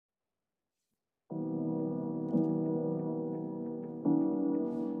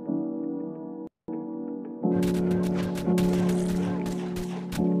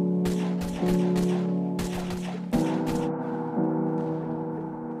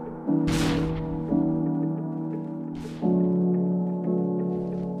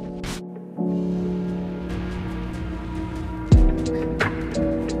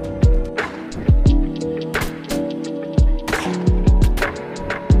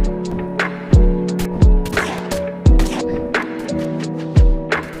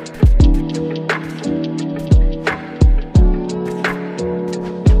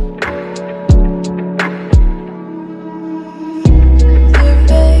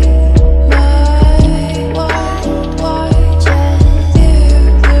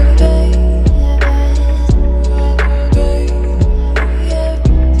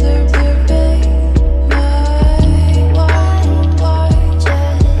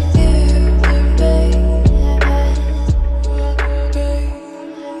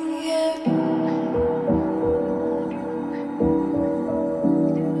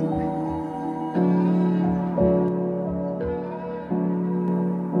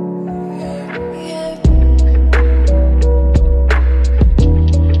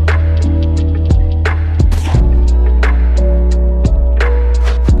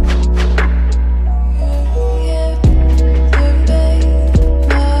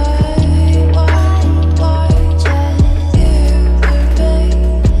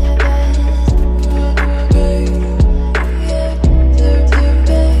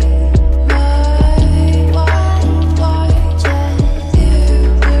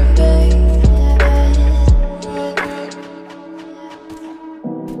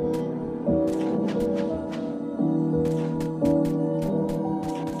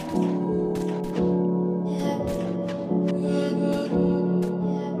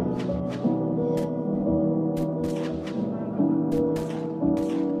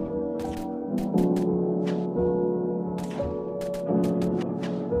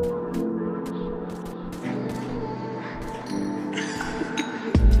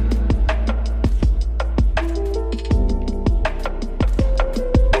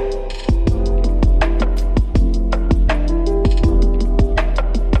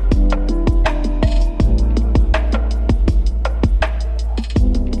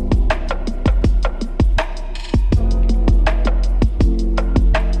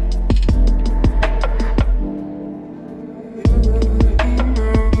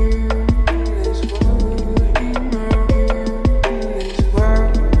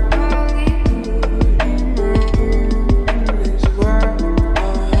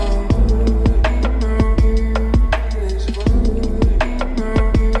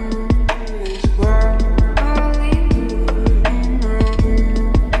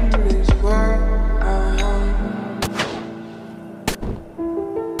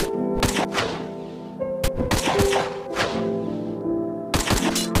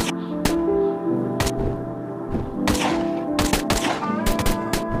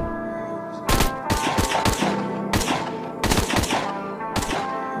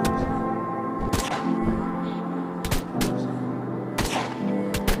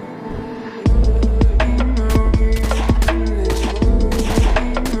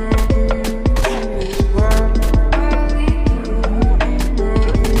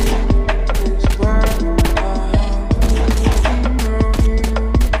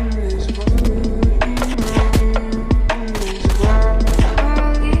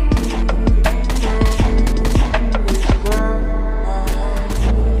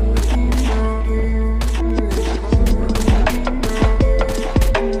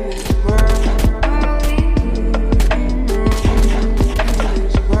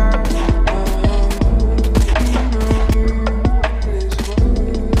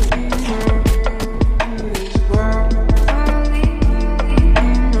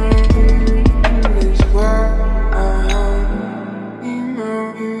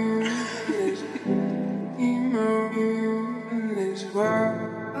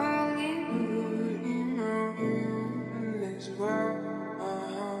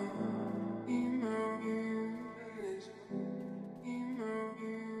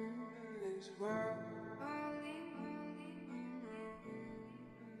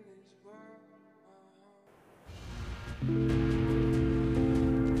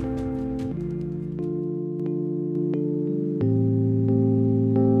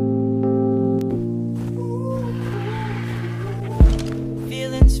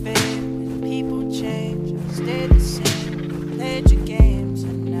Feelings fade when people change. I stayed the same, played your games,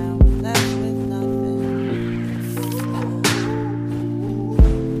 and now we're left with nothing.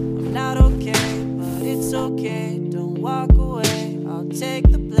 I'm not okay, but it's okay. Don't walk away, I'll take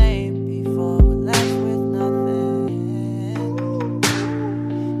the blame before we're left with nothing.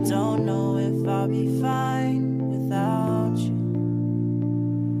 Don't know if I'll be fine without you.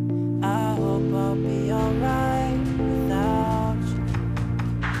 I hope I'll be alright without you.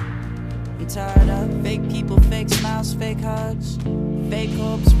 I'm tired of fake people, fake smiles, fake hugs, fake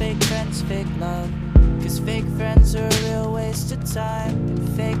hopes, fake friends, fake love. Cause fake friends are a real waste of time, and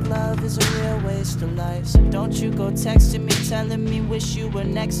fake love is a real waste of life. So don't you go texting me, telling me wish you were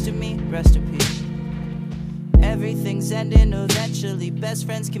next to me. Rest in peace. Everything's ending eventually. Best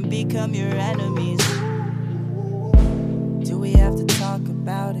friends can become your enemies. Do we have to talk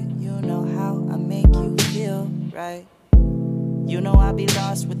about it? You know how I make you feel, right? You know I'd be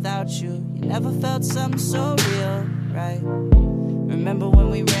lost without you. You never felt something so real, right? Remember when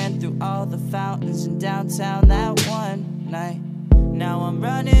we ran through all the fountains in downtown that one night? Now I'm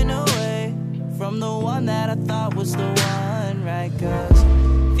running away from the one that I thought was the one, right? Cause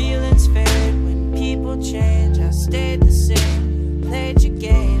feelings fade when people change. I stayed the same, played your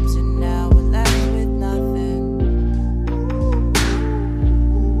games, and now we're left with nothing.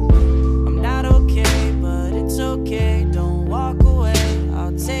 I'm not okay, but it's okay. Don't walk away,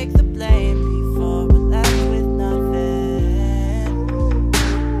 I'll take the blame before we're left with nothing.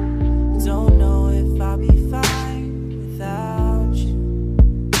 Don't know if I'll be fine without you.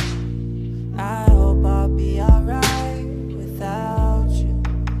 I hope I'll be alright without you.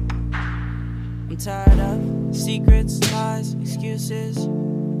 I'm tired of secrets, lies, excuses,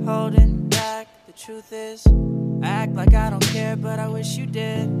 holding back. The truth is, I act like I don't care, but I wish you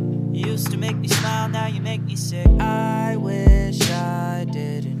did. You used to make me smile, now you make me sick. I wish I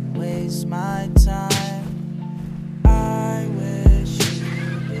didn't waste my time. I wish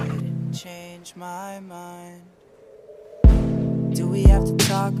you didn't change my mind. Do we have to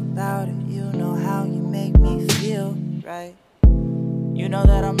talk about it? You know how you make me feel, right? You know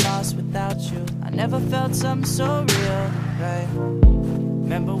that I'm lost without you. I never felt something so real, right?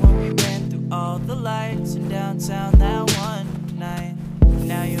 Remember when we ran through all the lights in downtown that one night?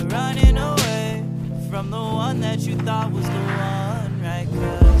 Now you're running away from the one that you thought was the one, right?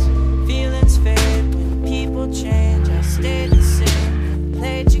 Cause feelings fade when people change. I stayed the same,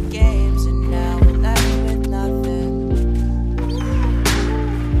 played your games, and now we're left with nothing.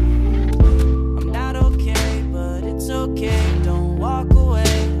 I'm not okay, but it's okay. Don't walk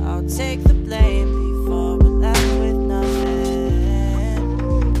away, I'll take the blame before we're left with nothing.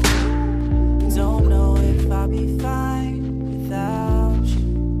 Don't know if I'll be fine without you.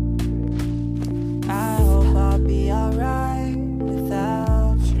 I hope I'll be alright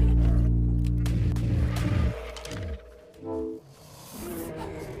without you.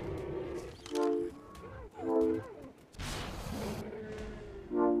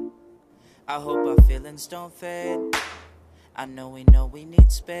 I hope our feelings don't fade. I know we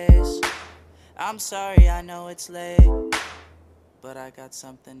need space. I'm sorry, I know it's late, but I got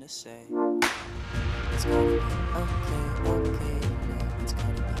something to say. It's gonna be okay, okay, no, it's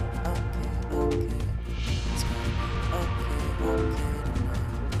gonna be okay, okay. It's gonna be okay, okay tonight.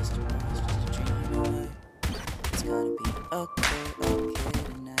 This tomorrow's just a dream away. It's gonna be okay, okay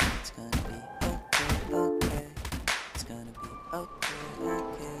tonight. It's gonna be okay, okay. It's gonna be okay,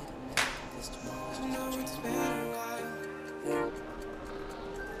 okay tonight. This tomorrow's just a dream away.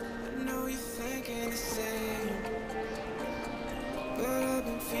 I know you're thinking the same, but I've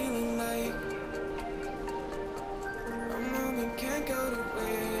been feeling like a moment can't go to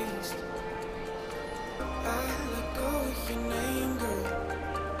waste. I let go of your name, girl.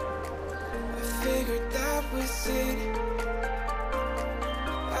 I figured that was it.